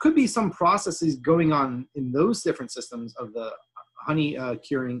could be some processes going on in those different systems of the honey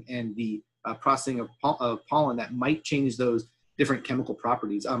curing and the processing of pollen that might change those different chemical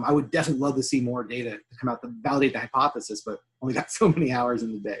properties. I would definitely love to see more data to come out to validate the hypothesis, but only got so many hours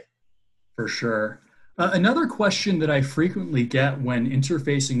in the day. For sure. Another question that I frequently get when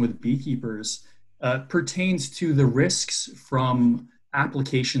interfacing with beekeepers pertains to the risks from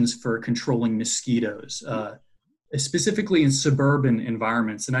applications for controlling mosquitoes, specifically in suburban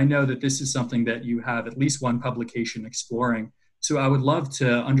environments. And I know that this is something that you have at least one publication exploring. So I would love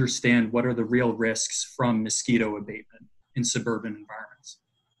to understand what are the real risks from mosquito abatement in suburban environments.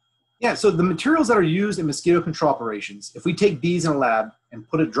 Yeah, so the materials that are used in mosquito control operations, if we take bees in a lab and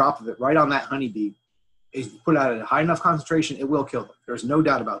put a drop of it right on that honeybee, if you put it at a high enough concentration, it will kill them. There's no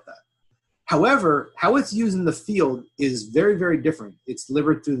doubt about that. However, how it's used in the field is very, very different. It's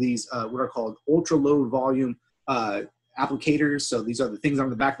delivered through these what are called ultra low volume applicators. So these are the things on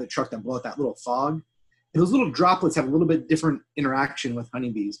the back of the truck that blow out that little fog. And those little droplets have a little bit different interaction with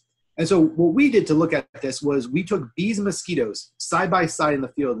honeybees. And so what we did to look at this was we took bees and mosquitoes side by side in the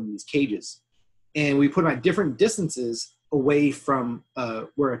field in these cages. And we put them at different distances away from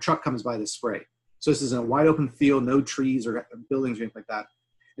where a truck comes by to spray. So this is in a wide open field, no trees or buildings or anything like that.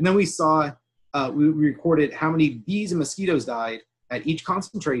 And then we saw, we recorded how many bees and mosquitoes died at each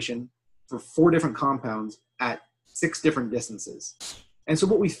concentration for 4 different compounds at 6 different distances. And so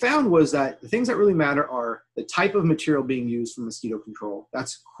what we found was that the things that really matter are the type of material being used for mosquito control.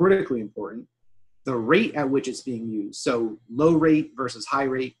 That's critically important. The rate at which it's being used. So low rate versus high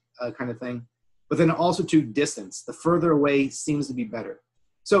rate kind of thing. But then also to distance. The further away seems to be better.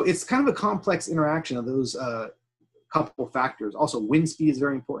 So it's kind of a complex interaction of those couple factors. Also, wind speed is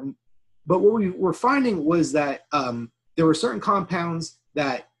very important. But what we were finding was that there were certain compounds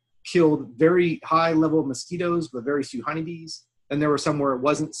that killed very high level mosquitoes but very few honeybees. And there were some where it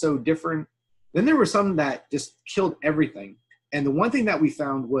wasn't so different. Then there were some that just killed everything. And the one thing that we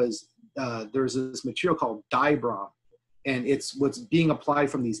found was there's this material called dibrom, and it's what's being applied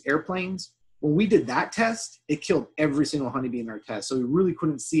from these airplanes. When we did that test, it killed every single honeybee in our test. So we really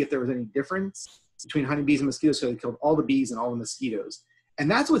couldn't see if there was any difference between honeybees and mosquitoes, so it killed all the bees and all the mosquitoes.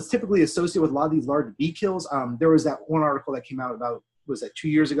 And that's what's typically associated with a lot of these large bee kills. There was that one article that came out about, was that 2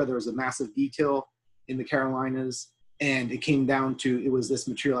 years ago, there was a massive bee kill in the Carolinas. And it came down to, it was this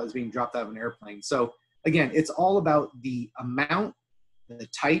material that was being dropped out of an airplane. So again, it's all about the amount, the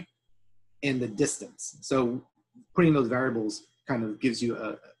type, and the distance. So putting those variables kind of gives you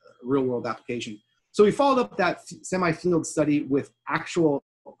a real world application. So we followed up that semi-field study with actual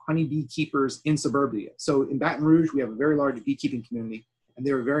honeybee keepers in suburbia. So in Baton Rouge, we have a very large beekeeping community, and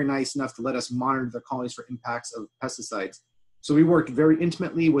they were very nice enough to let us monitor their colonies for impacts of pesticides. So we worked very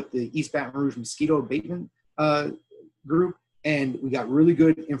intimately with the East Baton Rouge mosquito abatement group, and we got really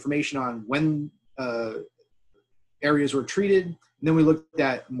good information on when areas were treated. And then we looked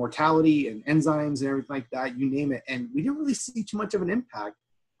at mortality and enzymes and everything like that, you name it. And we didn't really see too much of an impact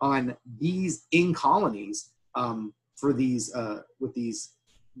on bees in colonies for these, with these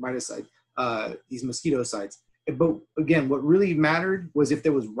miticides, these mosquiticides. But again, what really mattered was if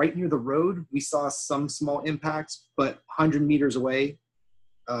there was right near the road, we saw some small impacts, but 100 meters away,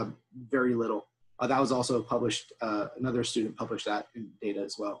 very little. That was also published, another student published that in data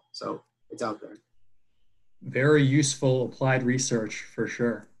as well. So it's out there. Very useful applied research for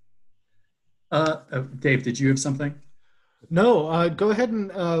sure. Dave, did you have something? No, go ahead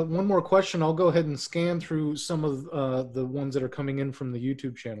and one more question. I'll go ahead and scan through some of the ones that are coming in from the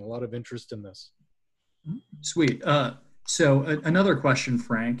YouTube channel. A lot of interest in this. Sweet. Another question,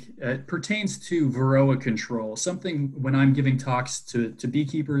 Frank, it pertains to Varroa control. Something when I'm giving talks to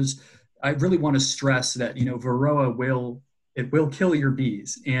beekeepers, I really want to stress that, Varroa will kill your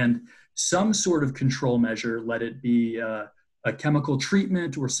bees, and some sort of control measure, let it be a chemical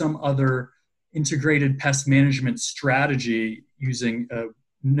treatment or some other integrated pest management strategy using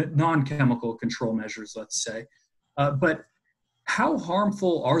non-chemical control measures, let's say. But how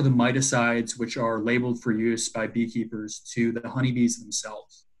harmful are the miticides, which are labeled for use by beekeepers, to the honeybees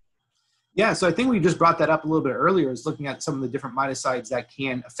themselves? Yeah, so I think we just brought that up a little bit earlier, is looking at some of the different miticides that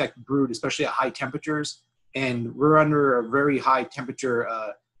can affect brood, especially at high temperatures. And we're under a very high temperature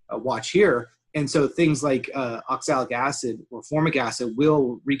watch here. And so things like oxalic acid or formic acid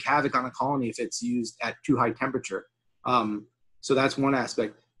will wreak havoc on a colony if it's used at too high temperature. So that's one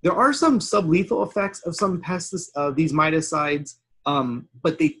aspect. There are some sublethal effects of some pests of these miticides,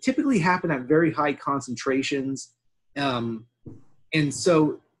 but they typically happen at very high concentrations. And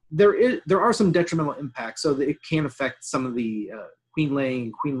so there are some detrimental impacts, so that it can affect some of the queen laying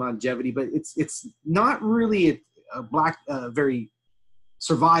and queen longevity, but it's not really a very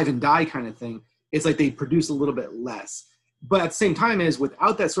survive and die kind of thing. It's like they produce a little bit less. But at the same time, is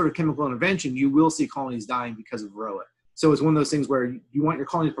without that sort of chemical intervention, you will see colonies dying because of Varroa. So it's one of those things where you want your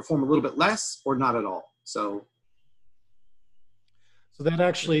colony to perform a little bit less or not at all. So that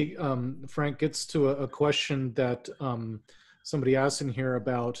actually, Frank, gets to a question that somebody asked in here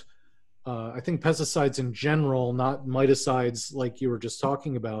about, I think pesticides in general, not miticides like you were just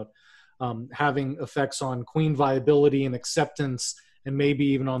talking about, having effects on queen viability and acceptance, and maybe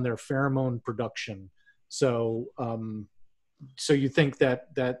even on their pheromone production. So, so you think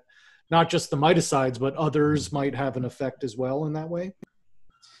that not just the miticides, but others might have an effect as well in that way?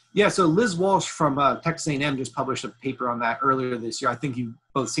 Yeah, so Liz Walsh from Texas A&M just published a paper on that earlier this year. I think you've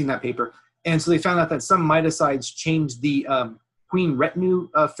both seen that paper. And so they found out that some miticides change the queen retinue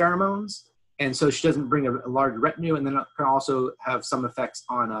pheromones. And so she doesn't bring a large retinue, and then it can also have some effects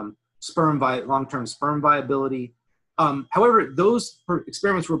on long-term sperm viability. However, those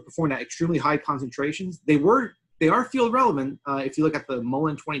experiments were performed at extremely high concentrations. They are field relevant. If you look at the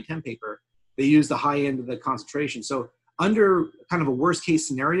Mullen 2010 paper, they use the high end of the concentration. So under kind of a worst case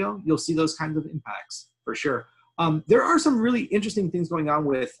scenario, you'll see those kinds of impacts for sure. There are some really interesting things going on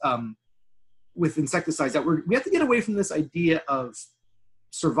with insecticides that we have to get away from this idea of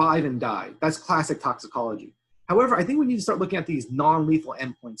survive and die. That's classic toxicology. However, I think we need to start looking at these non-lethal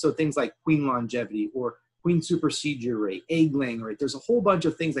endpoints. So things like queen longevity or queen supersedure rate, egg laying rate. There's a whole bunch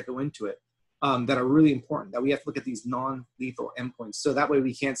of things that go into it that are really important, that we have to look at these non-lethal endpoints. So that way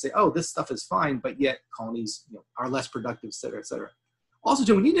we can't say, oh, this stuff is fine, but yet colonies are less productive, et cetera, et cetera. Also,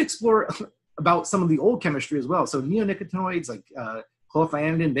 too, we need to explore about some of the old chemistry as well. So neonicotinoids like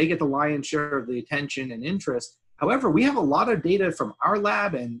chlorothianidin, they get the lion's share of the attention and interest. However, we have a lot of data from our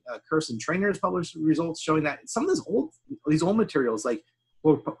lab, and Kirsten Trainer's published results showing that some of these old materials like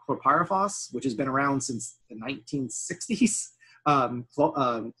chlorpyrifos, which has been around since the 1960s,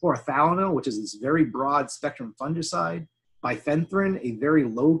 chlorothalonil, which is this very broad spectrum fungicide, bifenthrin, a very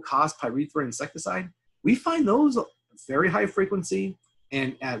low cost pyrethroid insecticide. We find those very high frequency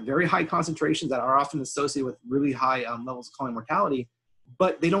and at very high concentrations that are often associated with really high levels of colony mortality,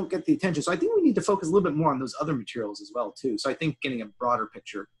 but they don't get the attention. So I think we need to focus a little bit more on those other materials as well too. So I think getting a broader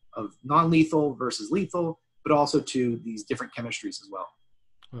picture of non-lethal versus lethal, but also to these different chemistries as well.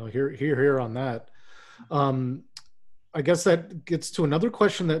 Well, here on that. I guess that gets to another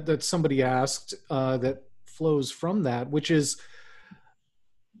question that somebody asked that flows from that, which is,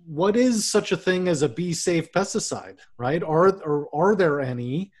 what is such a thing as a bee-safe pesticide, right? Are there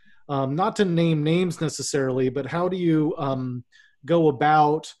any? Not to name names necessarily, but how do you go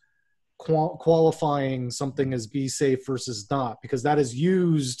about qualifying something as bee-safe versus not? Because that is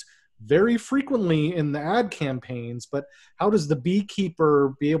used very frequently in the ad campaigns, but how does the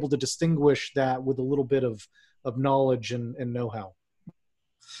beekeeper be able to distinguish that with a little bit of knowledge and know-how?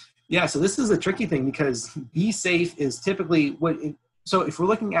 Yeah, so this is a tricky thing because bee safe is typically so if we're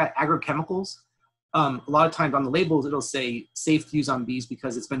looking at agrochemicals, a lot of times on the labels, it'll say safe to use on bees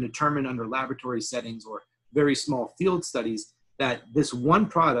because it's been determined under laboratory settings or very small field studies that this one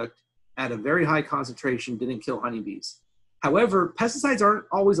product at a very high concentration didn't kill honeybees. However, pesticides aren't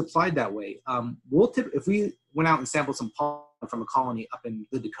always applied that way. If we went out and sampled some pollen from a colony up in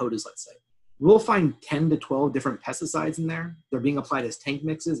the Dakotas, let's say, we'll find 10 to 12 different pesticides in there. They're being applied as tank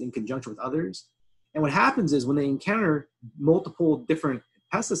mixes in conjunction with others. And what happens is when they encounter multiple different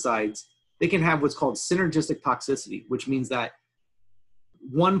pesticides, they can have what's called synergistic toxicity, which means that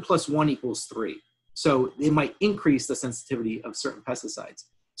 1 + 1 = 3. So it might increase the sensitivity of certain pesticides.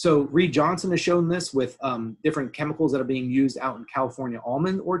 So Reed Johnson has shown this with different chemicals that are being used out in California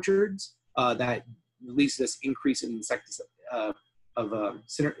almond orchards that leads to this increase in insecticide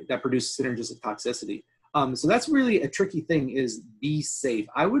that produces synergistic toxicity. So that's really a tricky thing, is be safe.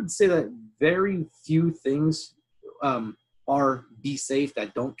 I would say that very few things are be safe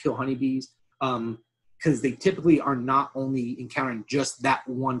that don't kill honeybees, because they typically are not only encountering just that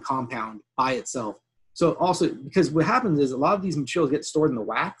one compound by itself. So also, because what happens is a lot of these materials get stored in the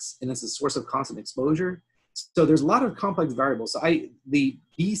wax, and it's a source of constant exposure. So there's a lot of complex variables. So the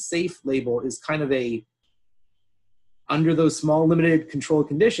be safe label is kind of under those small limited controlled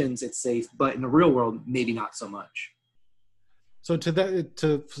conditions, it's safe, but in the real world, maybe not so much. So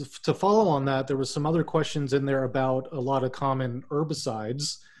to follow on that, there was some other questions in there about a lot of common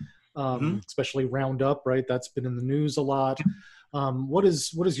herbicides, especially Roundup, right? That's been in the news a lot. What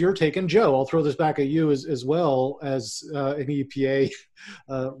is your take? And Joe, I'll throw this back at you as well as an EPA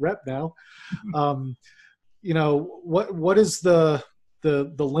rep now. What is the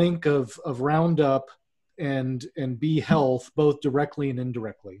link of Roundup and bee health, both directly and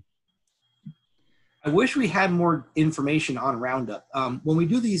indirectly? I wish we had more information on Roundup. When we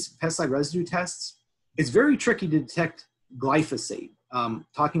do these pesticide residue tests, it's very tricky to detect glyphosate.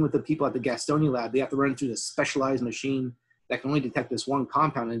 Talking with the people at the Gastonia lab, they have to run through this specialized machine that can only detect this one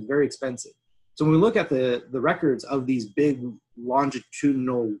compound, and it's very expensive. So when we look at the records of these big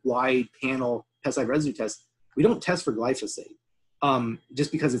longitudinal wide panel pesticide residue tests, we don't test for glyphosate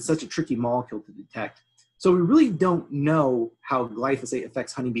just because it's such a tricky molecule to detect. So we really don't know how glyphosate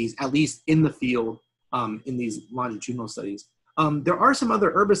affects honeybees, at least in the field, in these longitudinal studies. There are some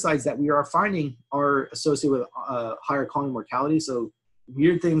other herbicides that we are finding are associated with higher colony mortality. So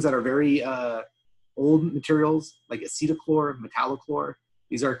weird things that are very old materials like acetochlor, metallochlor.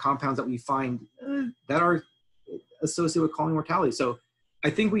 These are compounds that we find that are associated with colony mortality. So I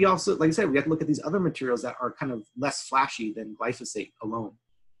think we also, like I said, we have to look at these other materials that are kind of less flashy than glyphosate alone.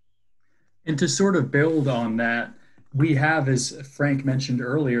 And to sort of build on that, we have, as Frank mentioned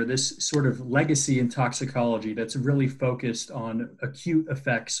earlier, this sort of legacy in toxicology that's really focused on acute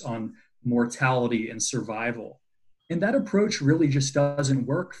effects on mortality and survival. And that approach really just doesn't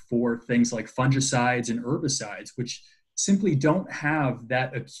work for things like fungicides and herbicides, which simply don't have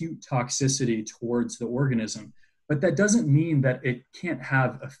that acute toxicity towards the organism. But that doesn't mean that it can't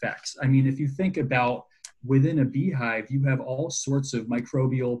have effects. I mean, if you think about within a beehive, you have all sorts of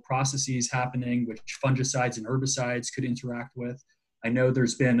microbial processes happening, which fungicides and herbicides could interact with. I know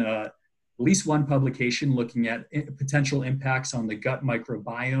there's been at least one publication looking at potential impacts on the gut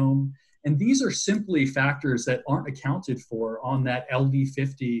microbiome. And these are simply factors that aren't accounted for on that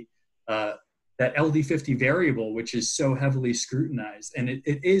LD50, variable, which is so heavily scrutinized. And it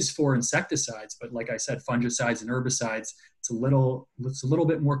is for insecticides, but like I said, fungicides and herbicides, it's a little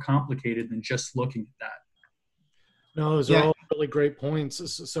bit more complicated than just looking at that. No, those are all really great points.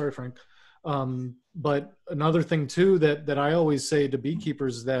 Sorry, Frank. But another thing too that I always say to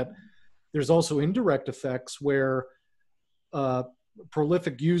beekeepers is that there's also indirect effects where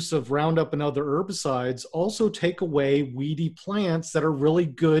prolific use of Roundup and other herbicides also take away weedy plants that are really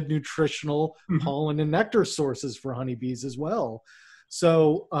good nutritional pollen and nectar sources for honeybees as well.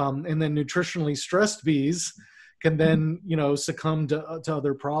 So, and then nutritionally stressed bees can then, succumb to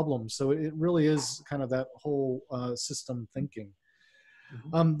other problems. So it really is kind of that whole system thinking.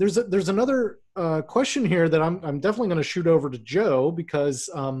 There's another question here that I'm definitely going to shoot over to Joe, because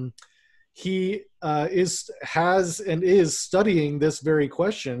he is studying this very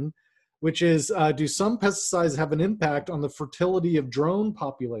question, which is, do some pesticides have an impact on the fertility of drone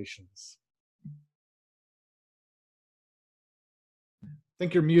populations? I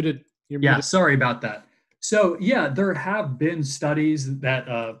think you're muted. Yeah, sorry about that. So yeah, there have been studies that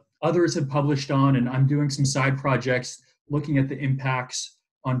others have published on, and I'm doing some side projects looking at the impacts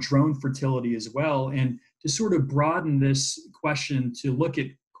on drone fertility as well, and to sort of broaden this question to look at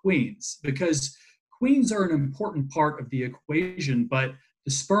queens, because queens are an important part of the equation, but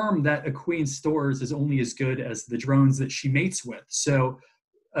the sperm that a queen stores is only as good as the drones that she mates with. So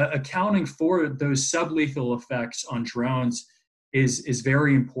accounting for those sublethal effects on drones is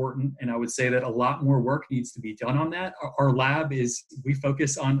very important, and I would say that a lot more work needs to be done on that. Our lab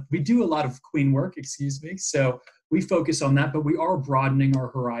we do a lot of queen work, so we focus on that, but we are broadening our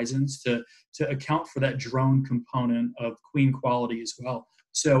horizons to account for that drone component of queen quality as well.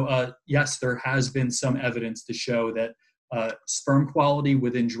 So yes, there has been some evidence to show that sperm quality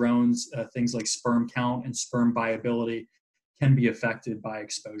within drones, things like sperm count and sperm viability, can be affected by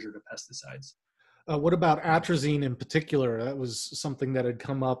exposure to pesticides. What about atrazine in particular? That was something that had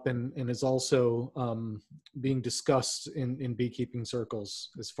come up and is also being discussed in beekeeping circles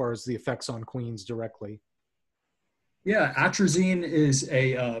as far as the effects on queens directly. Yeah, atrazine is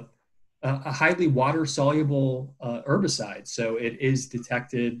a highly water-soluble herbicide, so it is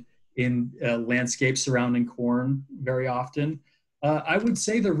detected in landscapes surrounding corn very often. I would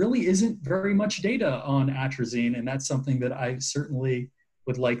say there really isn't very much data on atrazine, and that's something that I certainly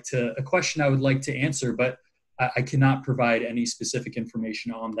would like to, a question I would like to answer, but I cannot provide any specific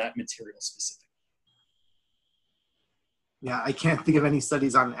information on that material specifically. Yeah, I can't think of any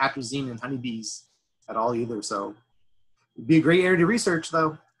studies on atrazine in honeybees at all either. So it'd be a great area to research,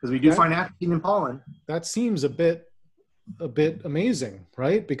 though, because we do find atrazine in pollen. That seems a bit amazing,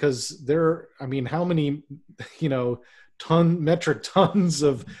 right? Because I mean, how many, metric tons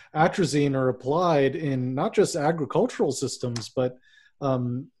of atrazine are applied in not just agricultural systems, but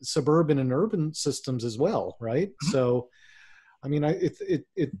suburban and urban systems as well, right? So, I mean,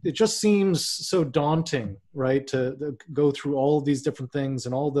 it just seems so daunting, right, to go through all of these different things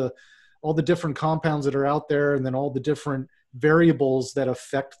and all the different compounds that are out there, and then all the different variables that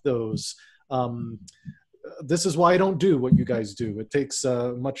affect those. This is why I don't do what you guys do. It takes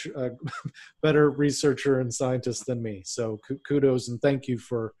a much better researcher and scientist than me. So kudos and thank you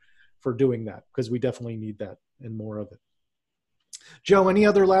for doing that, because we definitely need that and more of it. Joe, any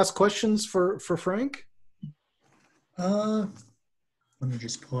other last questions for Frank? Let me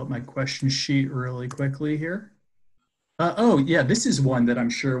just pull up my question sheet really quickly here. Oh, yeah, this is one that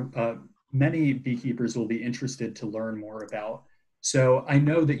I'm sure many beekeepers will be interested to learn more about. So I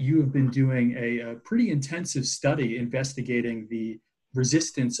know that you have been doing a pretty intensive study investigating the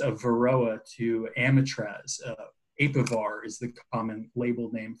resistance of Varroa to Amitraz. Apivar is the common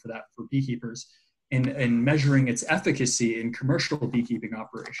label name for that for beekeepers, and measuring its efficacy in commercial beekeeping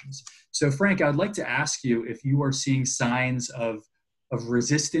operations. So Frank, I'd like to ask you if you are seeing signs of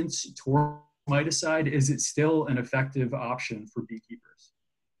resistance toward miticide. Is it still an effective option for beekeepers?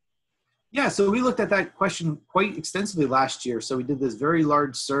 Yeah, so we looked at that question quite extensively last year. So we did this very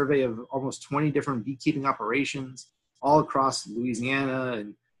large survey of almost 20 different beekeeping operations all across Louisiana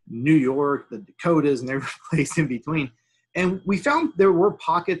and New York, the Dakotas, and every place in between. And we found there were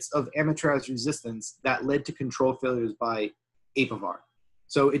pockets of Amitraz resistance that led to control failures by Apivar.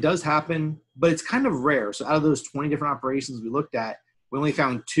 So it does happen, but it's kind of rare. So out of those 20 different operations we looked at, we only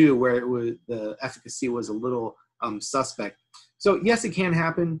found 2 where the efficacy was a little suspect. So yes, it can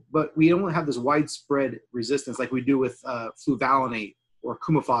happen, but we don't have this widespread resistance like we do with fluvalinate or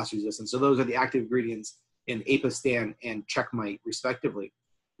coumaphos resistance. So those are the active ingredients in Apistan and Checkmate, respectively.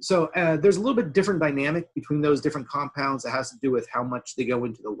 So there's a little bit different dynamic between those different compounds that has to do with how much they go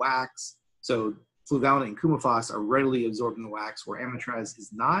into the wax. So fluvalinate and coumaphos are readily absorbed in the wax, where Amitraz is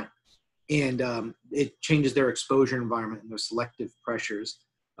not. And it changes their exposure environment and their selective pressures.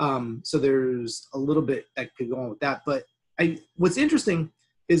 So there's a little bit that could go on with that. But what's interesting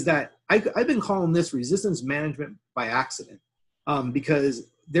is that I've been calling this resistance management by accident, because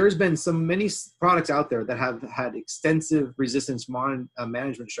there's been many products out there that have had extensive resistance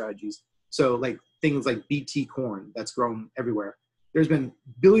management strategies. So like things like BT corn that's grown everywhere. There's been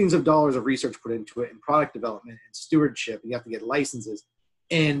billions of dollars of research put into it, and product development and stewardship. And you have to get licenses,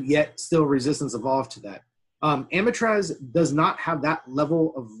 and yet still resistance evolved to that. Amitraz does not have that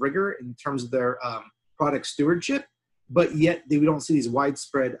level of rigor in terms of their product stewardship, but yet we don't see these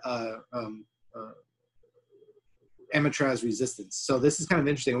widespread Amitraz resistance. So this is kind of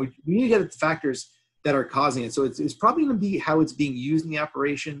interesting. We need to get at the factors that are causing it. So it's probably going to be how it's being used in the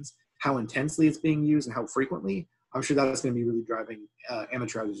operations, how intensely it's being used, and how frequently. I'm sure that's going to be really driving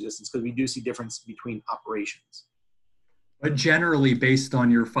Amitraz resistance, because we do see difference between operations. But generally, based on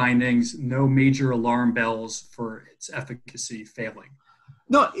your findings, no major alarm bells for its efficacy failing.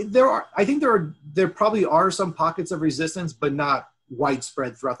 No, I think there probably are some pockets of resistance, but not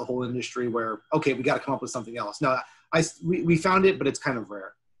widespread throughout the whole industry where, okay, we got to come up with something else. No, we found it, but it's kind of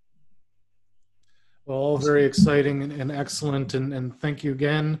rare. Well, very exciting and excellent. And thank you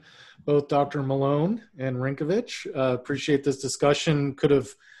again, both Dr. Malone and Rinkevich. Appreciate this discussion. Could have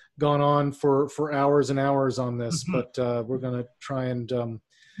gone on for hours and hours on this, but we're going to try and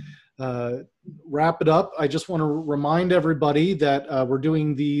wrap it up. I just want to remind everybody that we're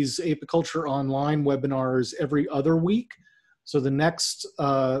doing these Apiculture Online webinars every other week. So the next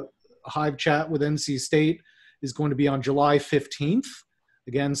Hive Chat with NC State is going to be on July 15th,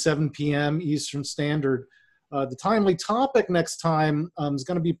 again, 7 p.m. Eastern Standard. The timely topic next time is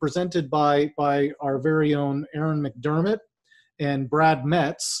going to be presented by our very own Aaron McDermott and Brad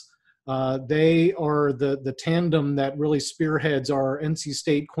Metz. They are the tandem that really spearheads our NC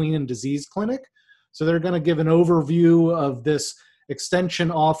State Queen and Disease Clinic. So they're going to give an overview of this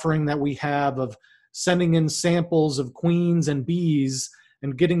extension offering that we have of sending in samples of queens and bees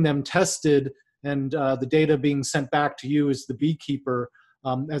and getting them tested, and the data being sent back to you as the beekeeper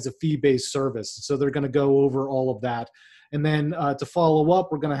as a fee-based service. So they're going to go over all of that. And then to follow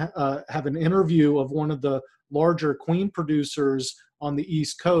up, we're going to have an interview of one of the larger queen producers on the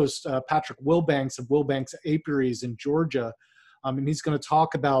East Coast, Patrick Wilbanks of Wilbanks Apiaries in Georgia. And he's going to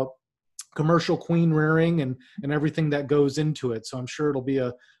talk about commercial queen rearing and everything that goes into it. So I'm sure it'll be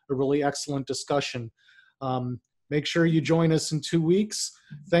a really excellent discussion. Make sure you join us in 2 weeks.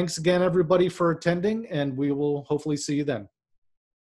 Thanks again, everybody, for attending, and we will hopefully see you then.